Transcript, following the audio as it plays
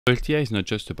LTI is not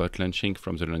just about launching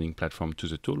from the learning platform to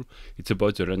the tool, it's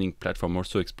about the learning platform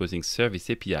also exposing service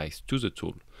APIs to the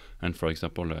tool. And for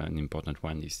example, an important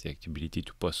one is the ability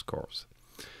to post scores.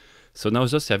 So now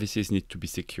those services need to be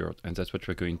secured, and that's what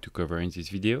we're going to cover in this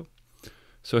video.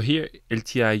 So here,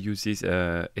 LTI uses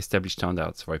established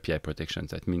standards for API protection.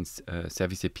 That means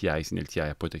service APIs in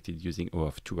LTI are protected using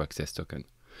OAuth 2 access token.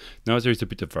 Now there is a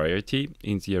bit of variety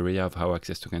in the area of how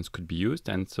access tokens could be used,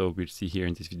 and so we'll see here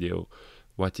in this video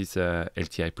what is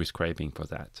LTI prescribing for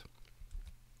that.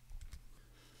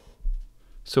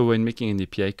 So when making an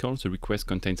API call, the request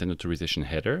contains an authorization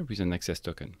header with an access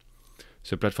token.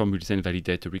 The platform will then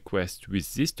validate a request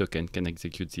with this token can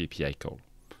execute the API call.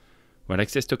 Well,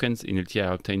 access tokens in LTI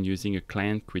are obtained using a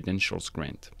client credentials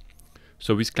grant.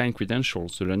 So with client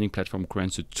credentials, the learning platform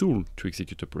grants a tool to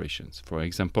execute operations. For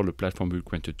example, the platform will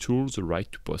grant a tool the right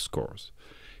to post scores.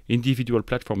 Individual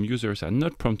platform users are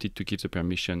not prompted to give the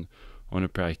permission on a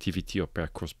per activity or per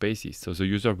course basis. So the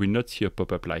user will not see a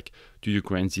pop-up like, do you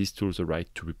grant this tool the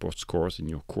right to report scores in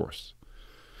your course?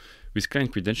 With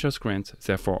client credentials grants,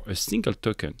 therefore, a single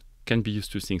token can be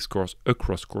used to sync scores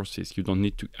across courses. You don't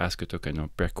need to ask a token on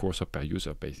per course or per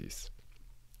user basis.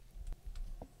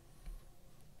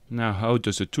 Now, how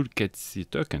does the tool get the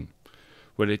token?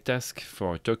 Well, it asks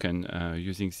for a token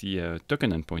using the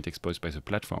token endpoint exposed by the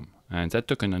platform. And that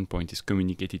token endpoint is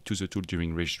communicated to the tool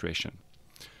during registration.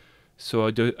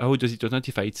 So how does it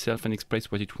identify itself and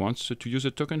express what it wants to use a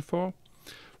token for?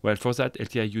 Well, for that,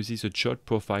 LTI uses a JOT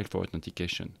profile for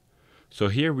authentication. So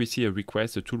here we see a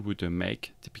request the tool would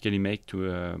typically make to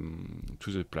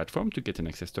the platform to get an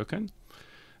access token.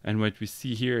 And what we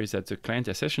see here is that the client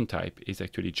accession type is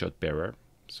actually JOT bearer,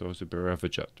 so the bearer of a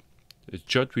JOT. The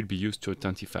JOT will be used to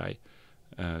authentify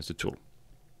the tool.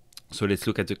 So let's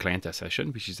look at the client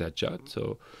accession, which is that JOT.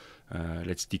 So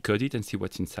let's decode it and see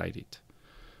what's inside it.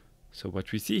 So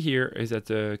what we see here is that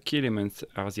the key elements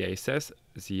are the ISS,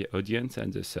 the audience,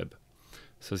 and the sub.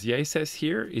 So the ISS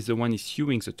here is the one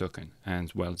issuing the token.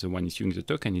 And well, the one issuing the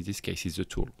token in this case is the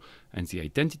tool. And the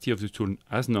identity of the tool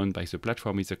as known by the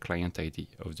platform is the client ID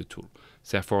of the tool.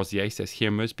 Therefore, the ISS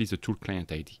here must be the tool client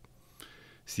ID.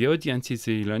 The audience is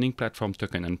the learning platform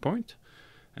token endpoint.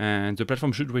 And the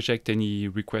platform should reject any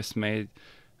request made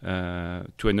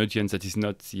to an audience that is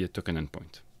not the token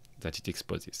endpoint that it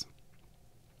exposes.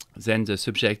 Then the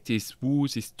subject is who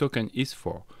this token is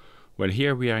for. Well,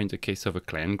 here we are in the case of a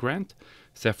client grant.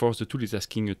 Therefore, the tool is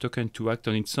asking a token to act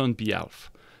on its own behalf.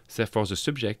 Therefore, the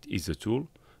subject is the tool.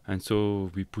 And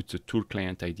so we put the tool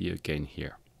client ID again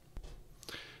here.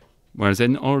 Well,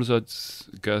 then all that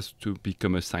goes to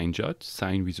become a signed JOT,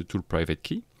 signed with the tool private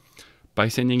key. By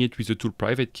sending it with the tool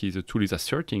private key, the tool is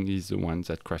asserting is the one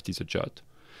that crafted the JOT.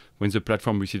 When the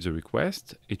platform receives a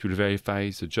request, it will verify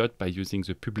the JOT by using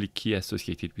the public key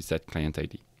associated with that client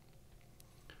ID.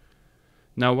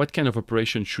 Now, what kind of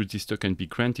operation should this token be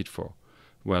granted for?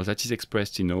 Well, that is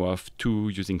expressed in OAuth 2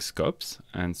 using scopes.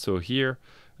 And so here,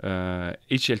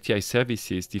 each LTI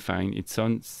services define its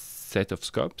own set of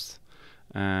scopes.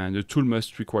 And the tool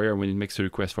must require, when it makes a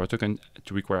request for a token,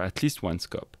 to require at least one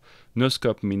scope. No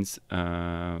scope means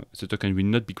the token will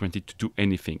not be granted to do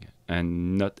anything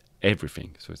and not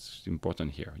everything. So it's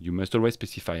important here. You must always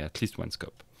specify at least one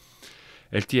scope.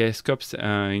 LTI scopes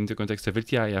in the context of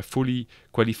LTI are fully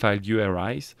qualified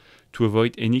URIs to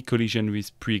avoid any collision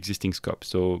with pre-existing scopes.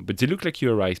 So, but they look like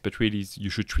URIs, but really you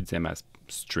should treat them as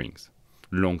strings,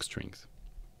 long strings.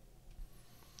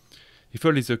 If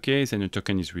all is okay, then a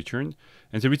token is returned,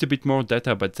 and there is a bit more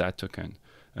data about that token.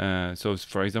 So,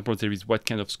 for example, there is what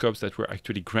kind of scopes that were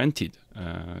actually granted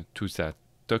to that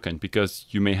token, because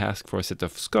you may ask for a set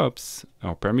of scopes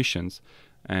or permissions,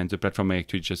 and the platform may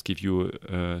actually just give you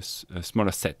a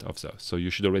smaller set of those. So you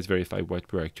should always verify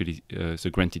what were actually the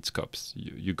granted scopes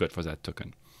you got for that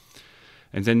token.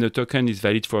 And then the token is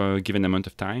valid for a given amount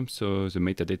of time, so the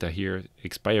metadata here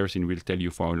expires and will tell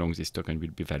you for how long this token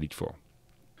will be valid for.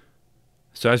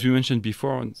 So as we mentioned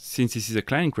before, since this is a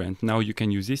client grant, now you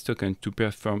can use this token to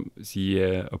perform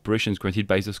the operations granted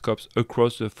by the scopes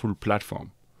across the full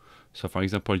platform. So for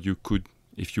example, you could,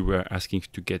 if you were asking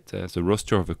to get the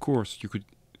roster of a course, you could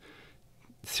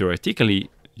theoretically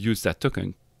use that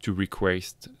token to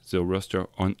request the roster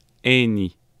on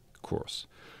any course.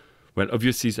 Well,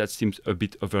 obviously that seems a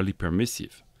bit overly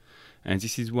permissive. And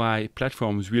this is why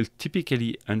platforms will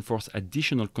typically enforce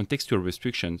additional contextual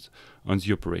restrictions on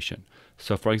the operation.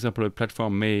 So for example, a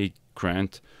platform may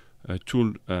grant a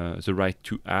tool the right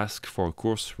to ask for a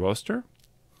course roster,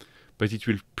 but it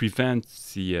will prevent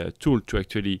the tool to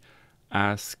actually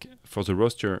ask for the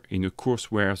roster in a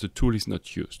course where the tool is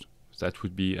not used. That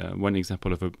would be one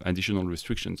example of additional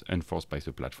restrictions enforced by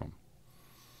the platform.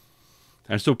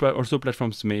 And so also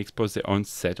platforms may expose their own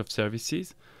set of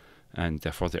services and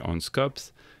therefore their own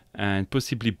scopes, and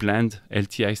possibly blend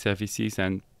LTI services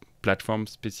and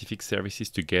platform-specific services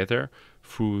together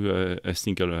through a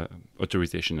single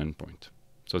authorization endpoint.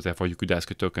 So therefore, you could ask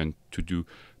a token to do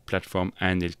platform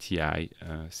and LTI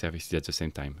services at the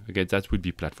same time. Again, that would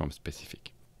be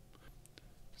platform-specific.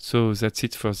 So that's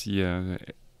it for the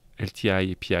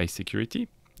LTI API security.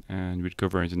 And we'll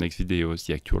cover in the next videos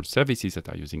the actual services that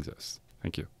are using those.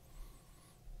 Thank you.